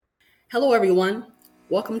Hello, everyone.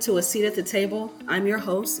 Welcome to A Seat at the Table. I'm your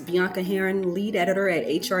host, Bianca Heron, lead editor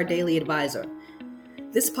at HR Daily Advisor.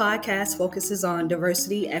 This podcast focuses on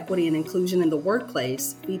diversity, equity, and inclusion in the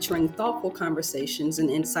workplace, featuring thoughtful conversations and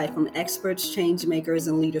insight from experts, change makers,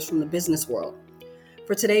 and leaders from the business world.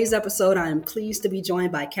 For today's episode, I am pleased to be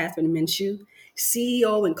joined by Catherine Minshew,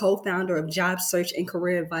 CEO and co-founder of job search and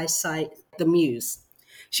career advice site, The Muse.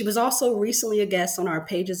 She was also recently a guest on our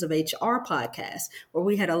Pages of HR podcast, where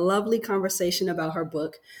we had a lovely conversation about her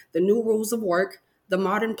book, The New Rules of Work, The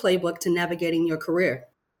Modern Playbook to Navigating Your Career.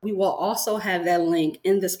 We will also have that link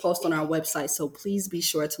in this post on our website, so please be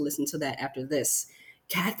sure to listen to that after this.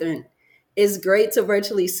 Catherine, it's great to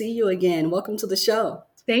virtually see you again. Welcome to the show.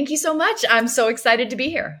 Thank you so much. I'm so excited to be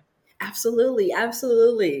here. Absolutely,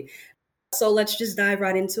 absolutely. So let's just dive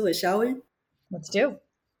right into it, shall we? Let's do.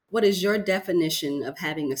 What is your definition of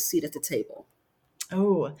having a seat at the table?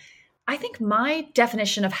 Oh, I think my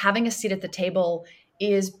definition of having a seat at the table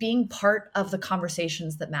is being part of the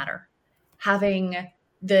conversations that matter. Having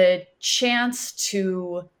the chance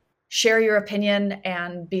to share your opinion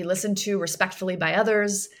and be listened to respectfully by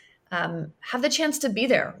others. Have the chance to be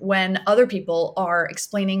there when other people are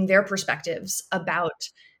explaining their perspectives about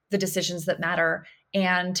the decisions that matter,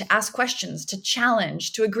 and to ask questions, to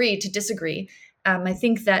challenge, to agree, to disagree. I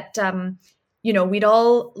think that, we'd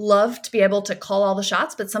all love to be able to call all the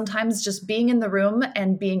shots, but sometimes just being in the room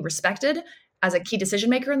and being respected as a key decision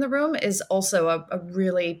maker in the room is also a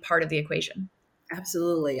really part of the equation.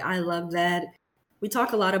 Absolutely. I love that. We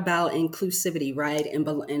talk a lot about inclusivity, right?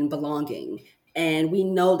 And belonging. And we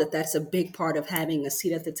know that that's a big part of having a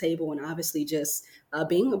seat at the table and obviously just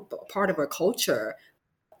being a part of a culture.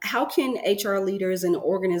 How can HR leaders and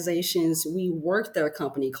organizations rework their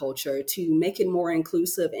company culture to make it more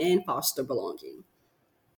inclusive and foster belonging?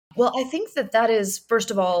 Well, I think that is, first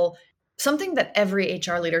of all, something that every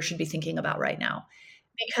HR leader should be thinking about right now,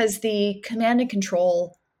 because the command and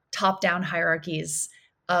control top-down hierarchies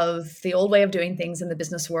of the old way of doing things in the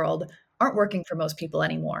business world aren't working for most people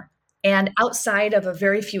anymore. And outside of a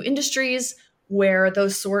very few industries where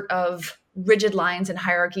those sort of rigid lines and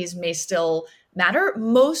hierarchies may still matter,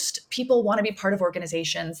 most people want to be part of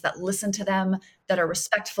organizations that listen to them, that are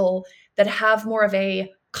respectful, that have more of a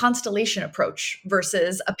constellation approach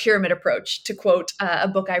versus a pyramid approach, to quote a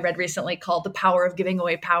book I read recently called The Power of Giving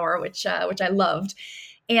Away Power, which I loved.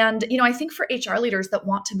 And, I think for HR leaders that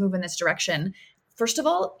want to move in this direction, first of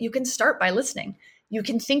all, you can start by listening. You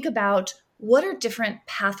can think about what are different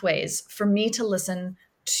pathways for me to listen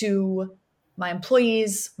to my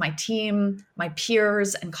employees, my team, my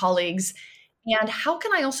peers and colleagues, and how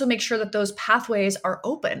can I also make sure that those pathways are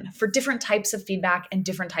open for different types of feedback and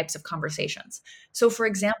different types of conversations? So, for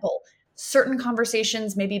example, certain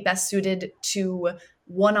conversations may be best suited to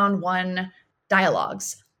one-on-one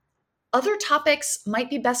dialogues. Other topics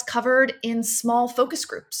might be best covered in small focus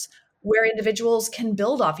groups where individuals can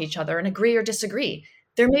build off each other and agree or disagree.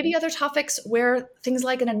 There may be other topics where things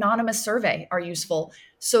like an anonymous survey are useful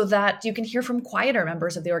so that you can hear from quieter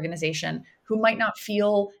members of the organization who might not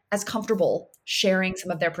feel as comfortable sharing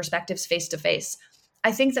some of their perspectives face to face.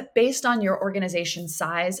 I think that based on your organization's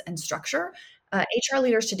size and structure, HR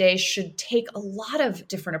leaders today should take a lot of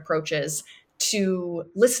different approaches to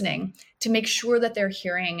listening to make sure that they're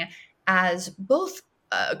hearing as both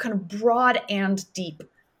kind of broad and deep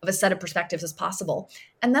of a set of perspectives as possible.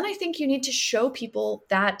 And then I think you need to show people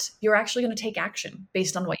that you're actually going to take action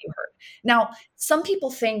based on what you heard. Now, some people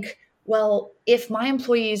think, well, if my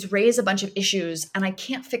employees raise a bunch of issues and I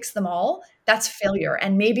can't fix them all, that's failure.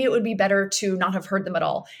 And maybe it would be better to not have heard them at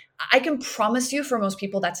all. I can promise you for most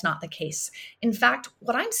people, that's not the case. In fact,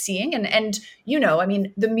 what I'm seeing, and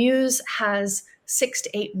the Muse has 6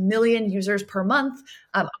 to 8 million users per month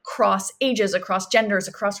across ages, across genders,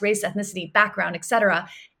 across race, ethnicity, background, et cetera.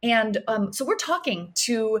 And so we're talking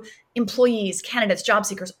to employees, candidates, job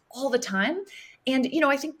seekers all the time. And,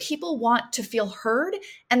 I think people want to feel heard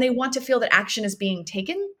and they want to feel that action is being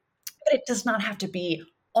taken, but it does not have to be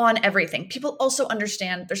on everything. People also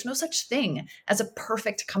understand there's no such thing as a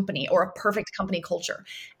perfect company or a perfect company culture.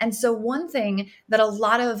 And so one thing that a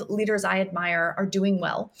lot of leaders I admire are doing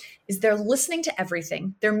well is they're listening to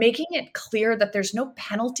everything. They're making it clear that there's no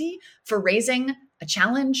penalty for raising a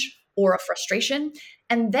challenge or a frustration.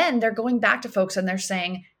 And then they're going back to folks and they're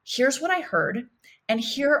saying, here's what I heard. And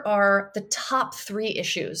here are the top 3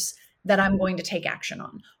 issues that I'm going to take action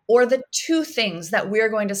on, or the 2 things that we're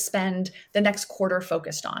going to spend the next quarter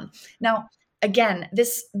focused on. Now, again,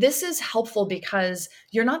 this is helpful because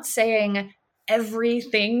you're not saying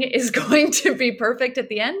everything is going to be perfect at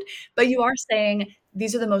the end, but you are saying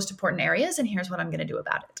these are the most important areas and here's what I'm going to do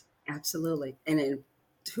about it. Absolutely. And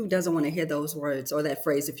Who doesn't want to hear those words or that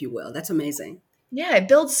phrase, if you will? That's amazing. Yeah, it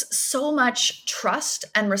builds so much trust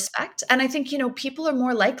and respect. And I think, people are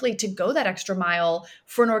more likely to go that extra mile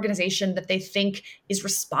for an organization that they think is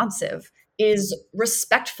responsive, is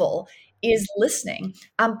respectful, is listening.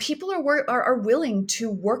 People are willing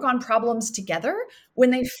to work on problems together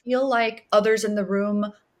when they feel like others in the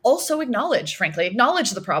room also frankly, acknowledge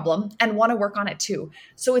the problem and want to work on it too.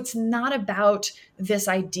 So it's not about this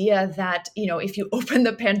idea that, if you open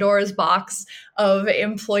the Pandora's box of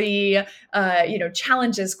employee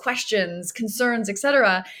challenges, questions, concerns,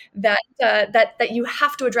 etc., that you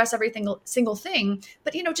have to address every single thing.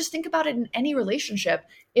 But just think about it in any relationship.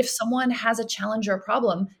 If someone has a challenge or a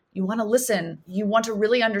problem, you want to listen, you want to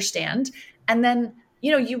really understand, and then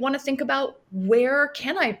you want to think about, where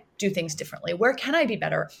can I do things differently? Where can I be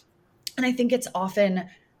better? And I think it's often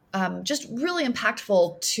just really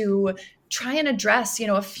impactful to try and address,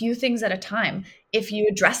 a few things at a time. If you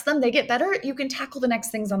address them, they get better. You can tackle the next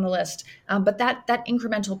things on the list. But that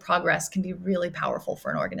incremental progress can be really powerful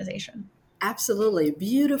for an organization. Absolutely.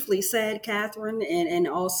 Beautifully said, Catherine. And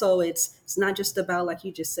also it's not just about, like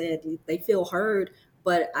you just said, they feel heard,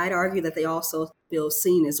 but I'd argue that they also feel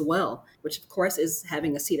seen as well, which of course is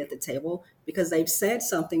having a seat at the table because they've said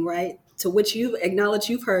something, right? To which you acknowledge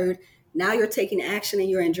you've heard. Now you're taking action and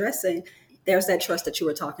you're addressing. There's that trust that you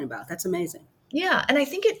were talking about. That's amazing. Yeah. And I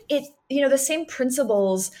think the same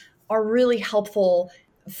principles are really helpful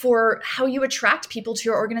for how you attract people to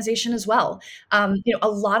your organization as well. A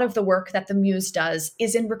lot of the work that the Muse does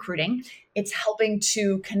is in recruiting. It's helping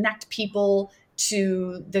to connect people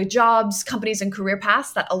to the jobs, companies, and career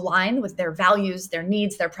paths that align with their values, their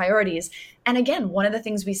needs, their priorities. And again, one of the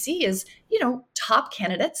things we see is, top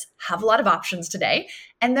candidates have a lot of options today,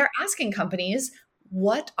 and they're asking companies,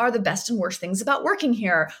 what are the best and worst things about working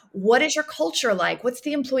here? What is your culture like? What's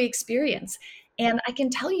the employee experience? And I can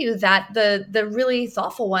tell you that the really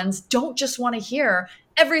thoughtful ones don't just want to hear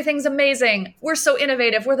everything's amazing, we're so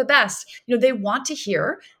innovative, we're the best. They want to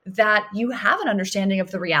hear that you have an understanding of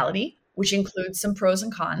the reality, which includes some pros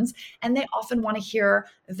and cons. And they often want to hear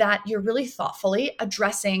that you're really thoughtfully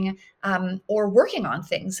addressing or working on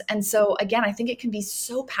things. And so, again, I think it can be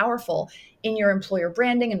so powerful in your employer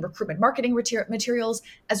branding and recruitment marketing materials,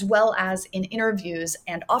 as well as in interviews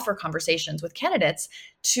and offer conversations with candidates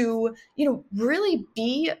to, really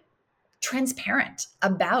be transparent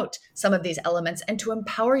about some of these elements and to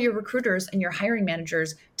empower your recruiters and your hiring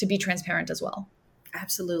managers to be transparent as well.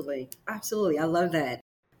 Absolutely. Absolutely. I love that.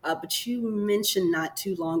 But you mentioned not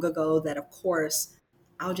too long ago that, of course,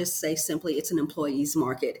 I'll just say simply, it's an employee's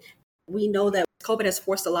market. We know that COVID has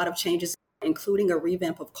forced a lot of changes, including a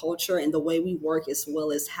revamp of culture and the way we work, as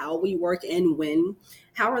well as how we work and when.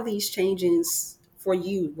 How are these changes for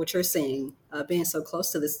you, what you're saying, being so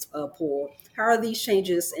close to this pool? How are these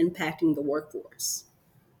changes impacting the workforce?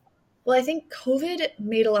 Well, I think COVID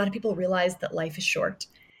made a lot of people realize that life is short.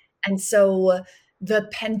 And so the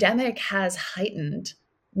pandemic has heightened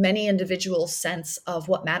many individuals' sense of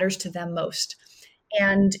what matters to them most.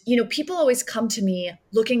 And, people always come to me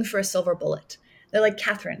looking for a silver bullet. They're like,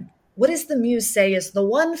 Catherine, what does the Muse say is the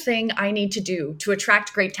one thing I need to do to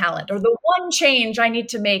attract great talent, or the one change I need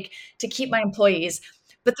to make to keep my employees?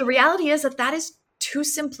 But the reality is that is too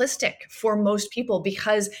simplistic for most people,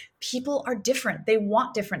 because people are different. They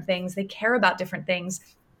want different things. They care about different things.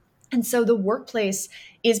 And so the workplace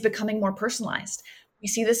is becoming more personalized. We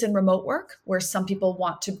see this in remote work, where some people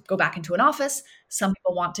want to go back into an office, some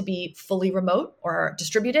people want to be fully remote or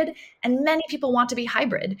distributed, and many people want to be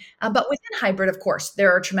hybrid. But within hybrid, of course,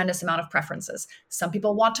 there are a tremendous amount of preferences. Some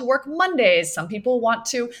people want to work Mondays, some people want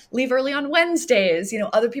to leave early on Wednesdays.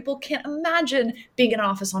 Other people can't imagine being in an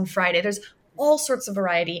office on Friday. There's all sorts of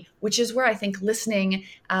variety, which is where I think listening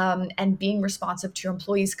and being responsive to your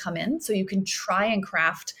employees come in, so you can try and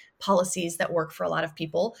craft policies that work for a lot of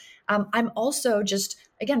people. I'm also just,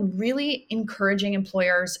 again, really encouraging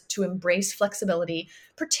employers to embrace flexibility,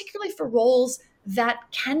 particularly for roles that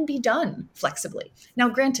can be done flexibly. Now,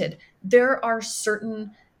 granted, there are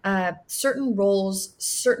certain roles,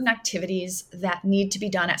 certain activities that need to be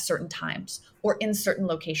done at certain times or in certain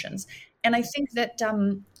locations. And I think that,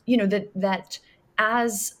 that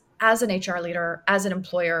as an HR leader, as an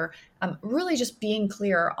employer, really just being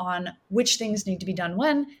clear on which things need to be done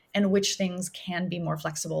when and which things can be more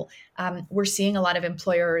flexible. We're seeing a lot of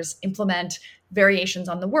employers implement variations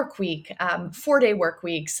on the work week, 4-day work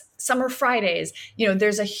weeks, summer Fridays.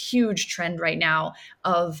 There's a huge trend right now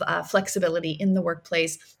of flexibility in the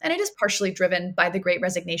workplace, and it is partially driven by the Great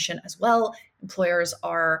Resignation as well. Employers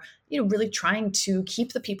are, really trying to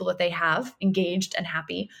keep the people that they have engaged and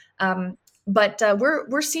happy. But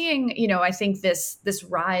we're seeing, I think this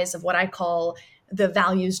rise of what I call the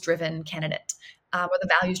values-driven candidate, or the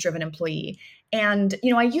values-driven employee. And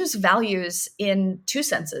I use values in two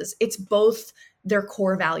senses. It's both their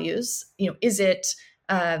core values. Is it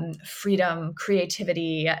freedom,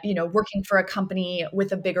 creativity, working for a company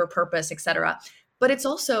with a bigger purpose, et cetera. But it's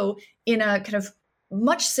also in a kind of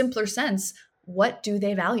much simpler sense, what do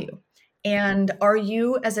they value? And are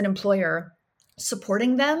you, as an employer,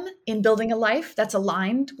 supporting them in building a life that's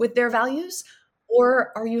aligned with their values?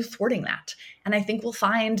 Or are you thwarting that? And I think we'll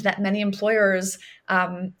find that many employers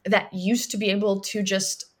that used to be able to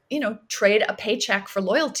just, trade a paycheck for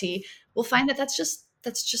loyalty will find that that's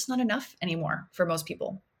just not enough anymore for most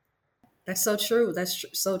people. That's so true.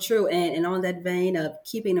 So true. And on that vein of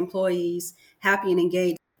keeping employees happy and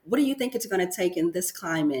engaged, what do you think it's going to take in this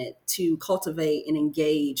climate to cultivate an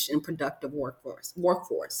engaged and productive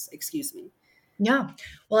workforce, excuse me? Yeah.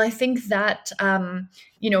 Well, I think that,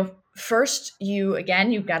 first you've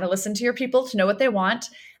got to listen to your people to know what they want.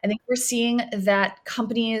 I think we're seeing that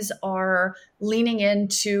companies are leaning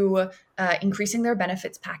into increasing their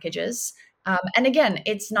benefits packages. And again,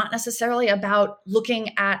 it's not necessarily about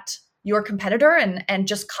looking at your competitor and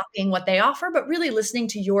just copying what they offer, but really listening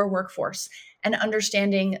to your workforce and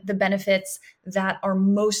understanding the benefits that are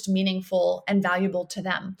most meaningful and valuable to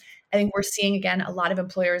them. I think we're seeing, again, a lot of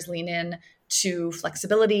employers lean in to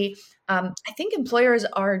flexibility. I think employers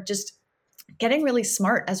are just getting really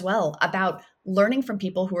smart as well about learning from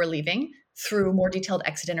people who are leaving through more detailed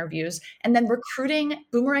exit interviews, and then recruiting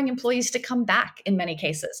boomerang employees to come back in many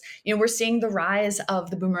cases. We're seeing the rise of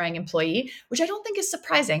the boomerang employee, which I don't think is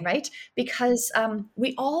surprising, right? Because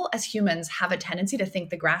we all as humans have a tendency to think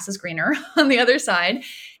the grass is greener on the other side.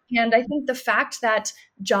 And I think the fact that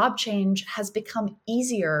job change has become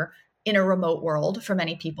easier in a remote world for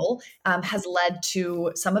many people has led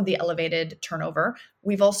to some of the elevated turnover.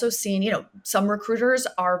 We've also seen, some recruiters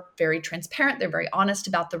are very transparent. They're very honest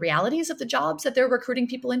about the realities of the jobs that they're recruiting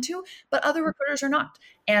people into, but other recruiters are not.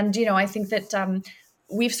 And, I think that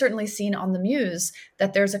we've certainly seen on the Muse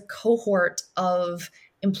that there's a cohort of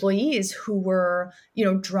employees who were,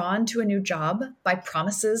 drawn to a new job by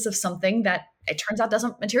promises of something that it turns out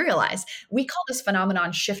doesn't materialize. We call this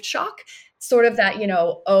phenomenon shift shock. Sort of that, I don't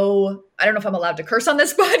know if I'm allowed to curse on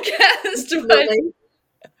this podcast, but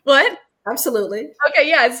what? Absolutely. Okay,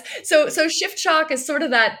 yes. So shift shock is sort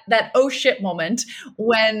of that oh shit moment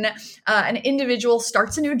when an individual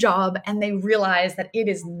starts a new job and they realize that it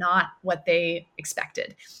is not what they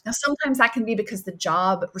expected. Now, sometimes that can be because the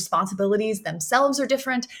job responsibilities themselves are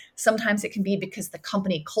different. Sometimes it can be because the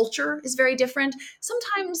company culture is very different.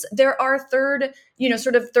 Sometimes there are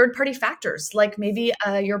third-party factors, like maybe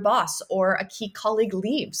your boss or a key colleague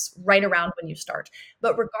leaves right around when you start.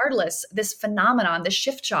 But regardless, this phenomenon, the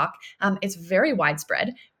shift shock, is very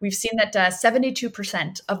widespread. We've seen that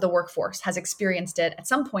 72% of the workforce has experienced it at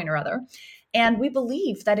some point or other. And we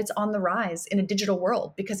believe that it's on the rise in a digital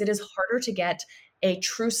world because it is harder to get a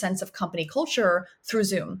true sense of company culture through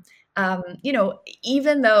Zoom.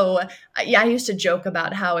 Even though I used to joke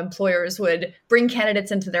about how employers would bring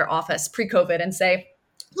candidates into their office pre-COVID and say,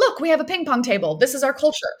 look, we have a ping pong table. This is our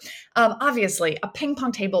culture. Obviously, a ping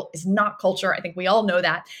pong table is not culture. I think we all know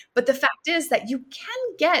that. But the fact is that you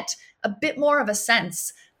can get a bit more of a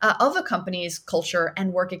sense of a company's culture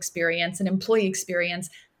and work experience and employee experience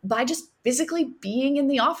by just physically being in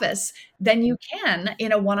the office than you can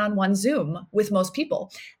in a one-on-one Zoom with most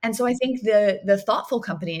people. And so I think the thoughtful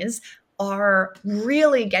companies are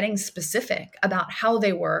really getting specific about how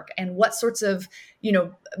they work and what sorts of,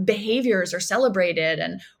 behaviors are celebrated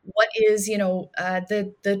and what is,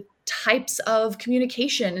 the types of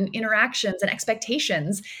communication and interactions and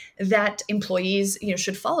expectations that employees,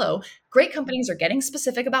 should follow. Great companies are getting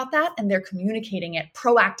specific about that and they're communicating it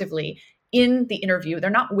proactively in the interview.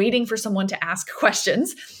 They're not waiting for someone to ask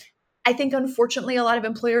questions. I think, unfortunately, a lot of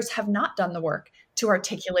employers have not done the work to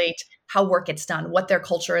articulate how work gets done, what their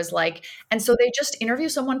culture is like. And so they just interview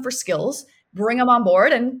someone for skills, bring them on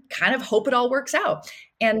board, and kind of hope it all works out.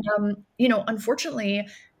 And, unfortunately,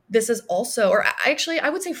 this is also, or actually, I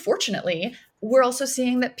would say fortunately, we're also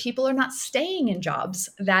seeing that people are not staying in jobs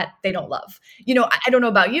that they don't love. I don't know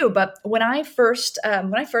about you, but when I first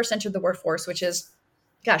entered the workforce, which is,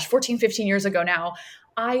 14, 15 years ago now,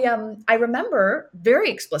 I remember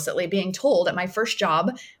very explicitly being told at my first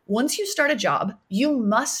job, once you start a job, you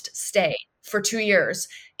must stay for 2 years.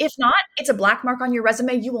 If not, it's a black mark on your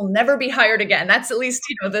resume. You will never be hired again. That's at least,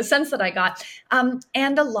 the sense that I got.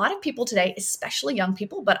 And a lot of people today, especially young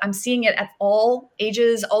people, but I'm seeing it at all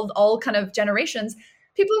ages, all kind of generations,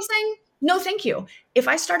 people are saying, no, thank you. If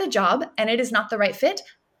I start a job and it is not the right fit,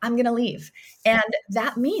 I'm going to leave. And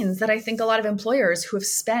that means that I think a lot of employers who have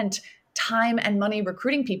spent time and money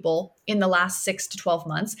recruiting people in the last 6 to 12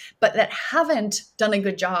 months, but that haven't done a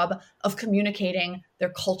good job of communicating their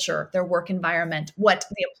culture, their work environment, what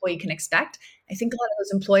the employee can expect. I think a lot of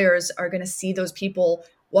those employers are going to see those people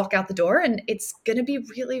walk out the door, and it's going to be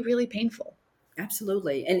really, really painful.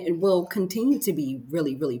 Absolutely. And it will continue to be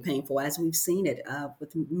really, really painful as we've seen it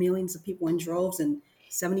with millions of people in droves and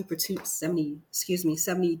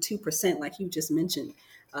 72%, like you just mentioned,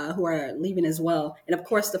 who are leaving as well. And of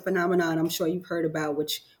course, the phenomenon I'm sure you've heard about,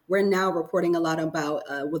 which we're now reporting a lot about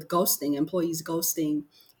with ghosting, employees ghosting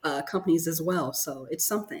companies as well. So it's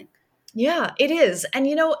something. Yeah, it is. And,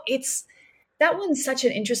 that one's such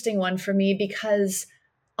an interesting one for me because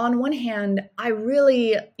on one hand, I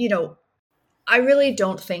really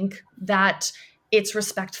don't think that it's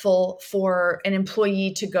respectful for an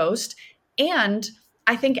employee to ghost. And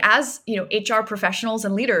I think as, HR professionals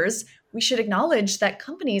and leaders, we should acknowledge that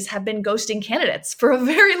companies have been ghosting candidates for a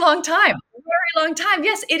very long time. Very long time.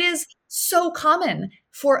 Yes, it is so common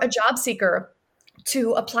for a job seeker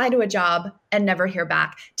to apply to a job and never hear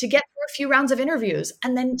back, to get through a few rounds of interviews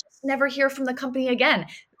and then just never hear from the company again.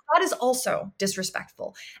 That is also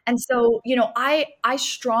disrespectful. And so, I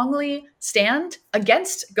strongly stand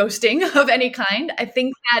against ghosting of any kind. I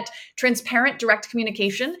think that transparent, direct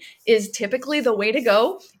communication is typically the way to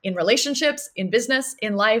go in relationships, in business,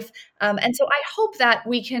 in life. And so I hope that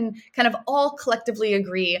we can kind of all collectively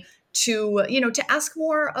agree to ask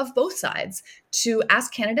more of both sides, to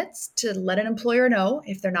ask candidates to let an employer know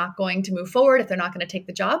if they're not going to move forward, if they're not going to take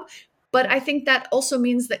the job. But I think that also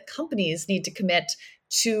means that companies need to commit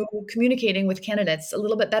to communicating with candidates a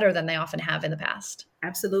little bit better than they often have in the past.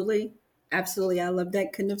 Absolutely. Absolutely. I love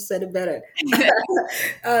that. Couldn't have said it better.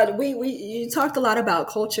 You talked a lot about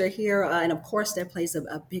culture here. And of course, that plays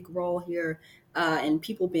a big role here in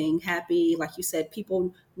people being happy. Like you said,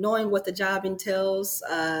 people knowing what the job entails.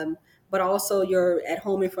 But also you're at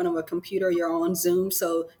home in front of a computer, you're on Zoom,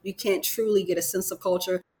 so you can't truly get a sense of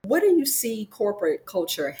culture. Where do you see corporate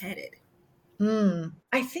culture headed?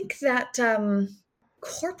 I think that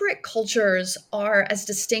corporate cultures are as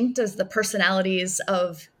distinct as the personalities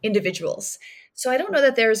of individuals. So I don't know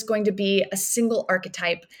that there's going to be a single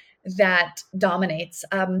archetype that dominates.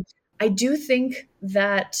 I do think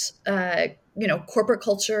that corporate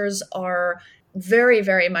cultures are very,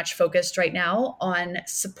 very much focused right now on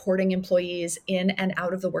supporting employees in and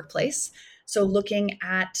out of the workplace. So looking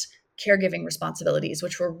at caregiving responsibilities,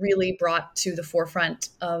 which were really brought to the forefront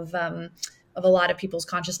of a lot of people's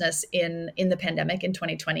consciousness in the pandemic in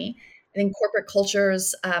 2020. I think corporate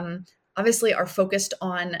cultures obviously are focused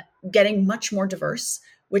on getting much more diverse,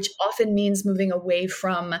 which often means moving away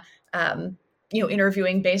from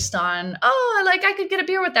interviewing based on, I could get a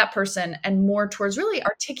beer with that person, and more towards really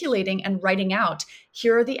articulating and writing out,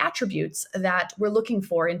 here are the attributes that we're looking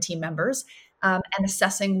for in team members, and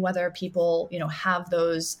assessing whether people, have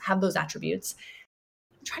those attributes.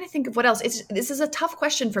 I'm trying to think of what else. This is a tough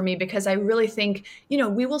question for me because I really think,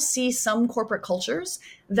 we will see some corporate cultures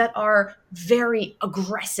that are very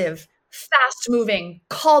aggressive, fast moving,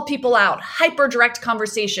 call people out, hyper direct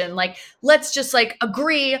conversation. Like, let's just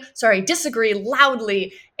disagree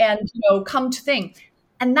loudly and, come to thing.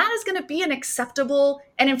 And that is going to be an acceptable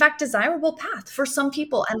and in fact desirable path for some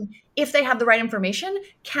people. And if they have the right information,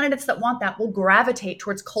 candidates that want that will gravitate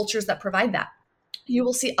towards cultures that provide that. You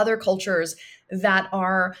will see other cultures that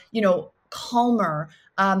are, calmer.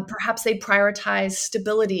 Perhaps they prioritize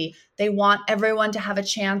stability. They want everyone to have a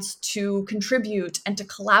chance to contribute and to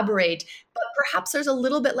collaborate. But perhaps there's a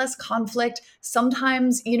little bit less conflict.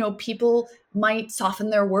 Sometimes, people might soften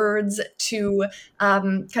their words to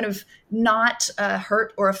kind of not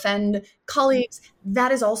hurt or offend colleagues.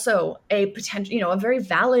 That is also a potential, a very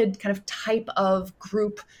valid kind of type of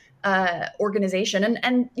group organization.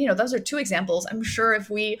 And those are two examples. I'm sure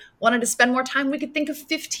if we wanted to spend more time, we could think of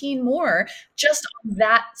 15 more just on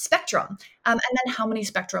that spectrum. And then how many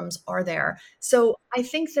spectrums are there? So I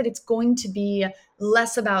think that it's going to be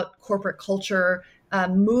less about corporate culture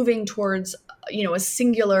moving towards, a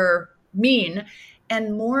singular mean,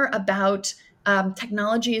 and more about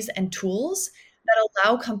technologies and tools that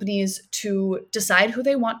allow companies to decide who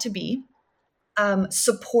they want to be,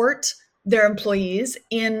 support their employees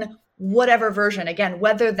in whatever version, again,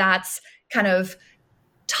 whether that's kind of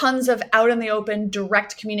tons of out in the open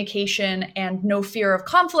direct communication and no fear of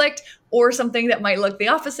conflict, or something that might look the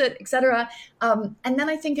opposite, et cetera. And then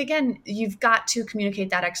I think, again, you've got to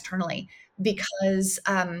communicate that externally, because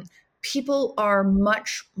people are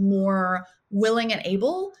much more willing and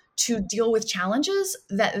able to deal with challenges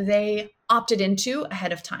that they opted into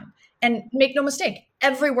ahead of time. And make no mistake,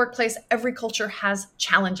 every workplace, every culture has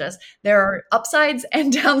challenges. There are upsides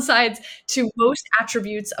and downsides to most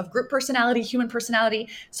attributes of group personality, human personality.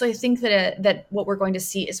 So I think that what we're going to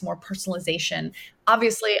see is more personalization.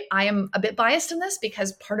 Obviously, I am a bit biased in this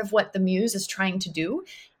because part of what the Muse is trying to do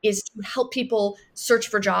is to help people search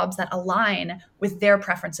for jobs that align with their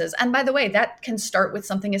preferences. And by the way, that can start with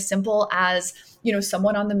something as simple as,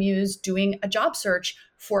 someone on the Muse doing a job search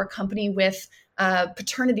for a company with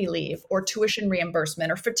paternity leave or tuition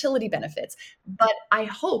reimbursement or fertility benefits. But I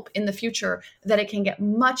hope in the future that it can get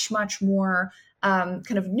much, much more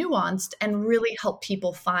kind of nuanced and really help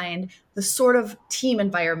people find the sort of team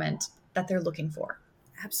environment that they're looking for.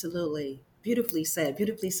 Absolutely. Beautifully said,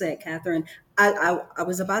 Catherine. I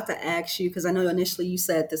was about to ask you, because I know initially you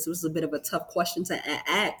said this was a bit of a tough question to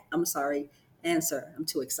answer. I'm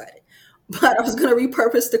too excited. But I was going to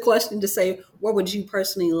repurpose the question to say, where would you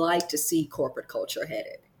personally like to see corporate culture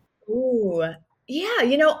headed? Ooh, yeah.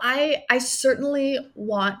 I certainly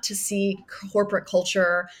want to see corporate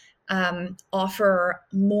culture offer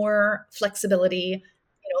more flexibility,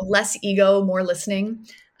 less ego, more listening.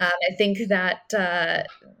 I think that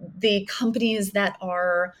the companies that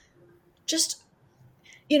are just,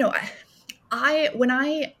 when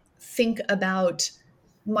I think about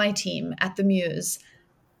my team at the Muse,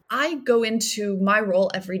 I go into my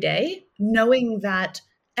role every day knowing that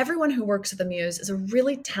everyone who works at the Muse is a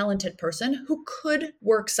really talented person who could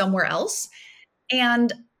work somewhere else.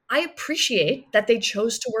 And I appreciate that they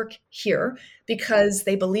chose to work here because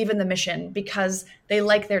they believe in the mission, because they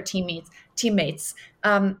like their teammates.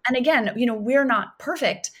 And again, we're not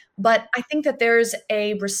perfect, but I think that there's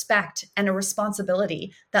a respect and a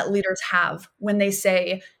responsibility that leaders have when they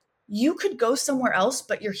say, you could go somewhere else,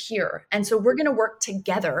 but you're here. And so we're going to work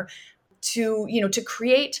together to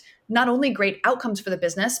create not only great outcomes for the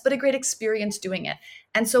business, but a great experience doing it.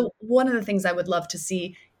 And so one of the things I would love to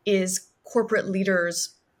see is corporate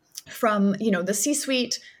leaders from, the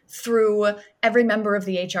C-suite through every member of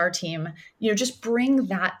the HR team, just bring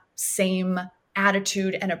that same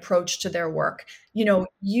attitude and approach to their work.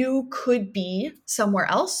 You could be somewhere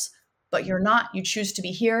else, but you're not. You choose to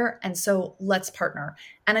be here. And so let's partner.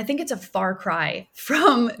 And I think it's a far cry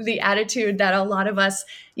from the attitude that a lot of us,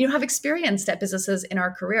 have experienced at businesses in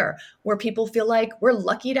our career, where people feel like we're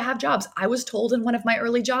lucky to have jobs. I was told in one of my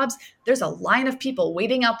early jobs, there's a line of people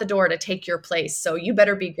waiting out the door to take your place. So you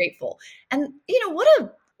better be grateful. And, what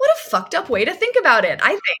a fucked up way to think about it, I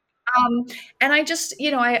think. And I just,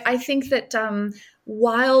 I think that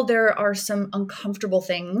while there are some uncomfortable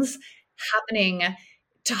things happening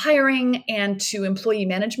to hiring and to employee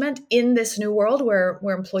management in this new world where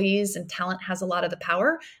employees and talent has a lot of the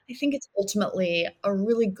power, I think it's ultimately a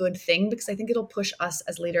really good thing because I think it'll push us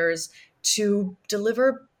as leaders to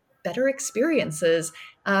deliver better experiences.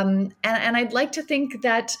 And I'd like to think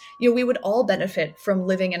that we would all benefit from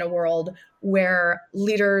living in a world where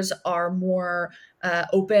leaders are more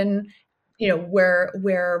open,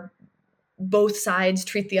 where both sides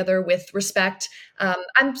treat the other with respect.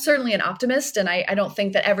 I'm certainly an optimist, and I don't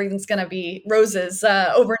think that everything's going to be roses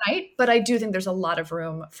overnight, but I do think there's a lot of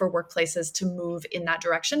room for workplaces to move in that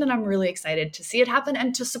direction, and I'm really excited to see it happen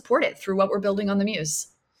and to support it through what we're building on the Muse.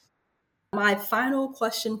 My final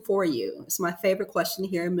question for you. It's my favorite question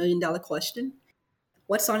here, $1 million question.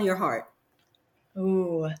 What's on your heart?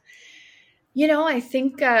 Ooh, I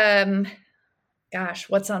think, gosh,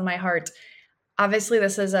 what's on my heart? Obviously,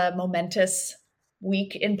 this is a momentous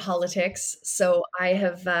week in politics. So I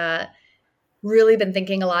have really been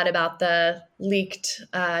thinking a lot about the leaked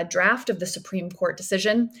draft of the Supreme Court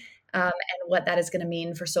decision and what that is going to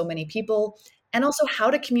mean for so many people, and also how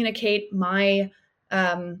to communicate my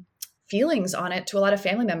feelings on it to a lot of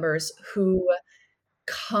family members who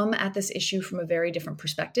come at this issue from a very different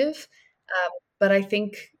perspective. But I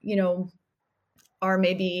think, are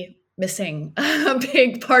maybe missing a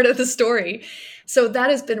big part of the story. So that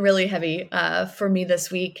has been really heavy for me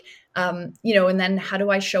this week. And then how do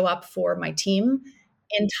I show up for my team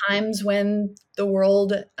in times when the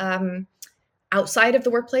world outside of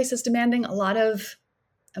the workplace is demanding a lot of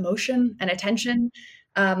emotion and attention?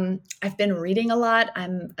 I've been reading a lot.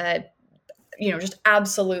 I'm just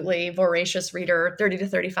absolutely voracious reader, 30 to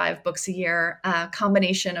 35 books a year,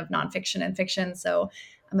 combination of nonfiction and fiction. So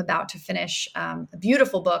I'm about to finish a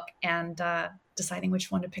beautiful book and deciding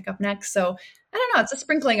which one to pick up next. So I don't know. It's a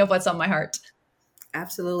sprinkling of what's on my heart.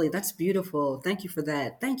 Absolutely. That's beautiful. Thank you for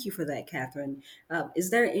that. Thank you for that, Catherine.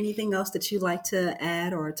 Is there anything else that you'd like to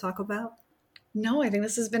add or talk about? No, I think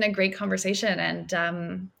this has been a great conversation.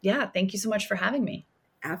 And thank you so much for having me.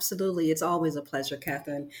 Absolutely. It's always a pleasure,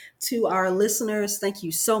 Catherine. To our listeners, thank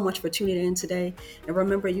you so much for tuning in today. And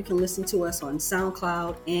remember, you can listen to us on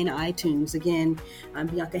SoundCloud and iTunes. Again, I'm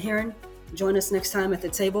Bianca Heron. Join us next time at the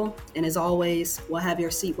table. And as always, we'll have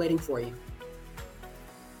your seat waiting for you.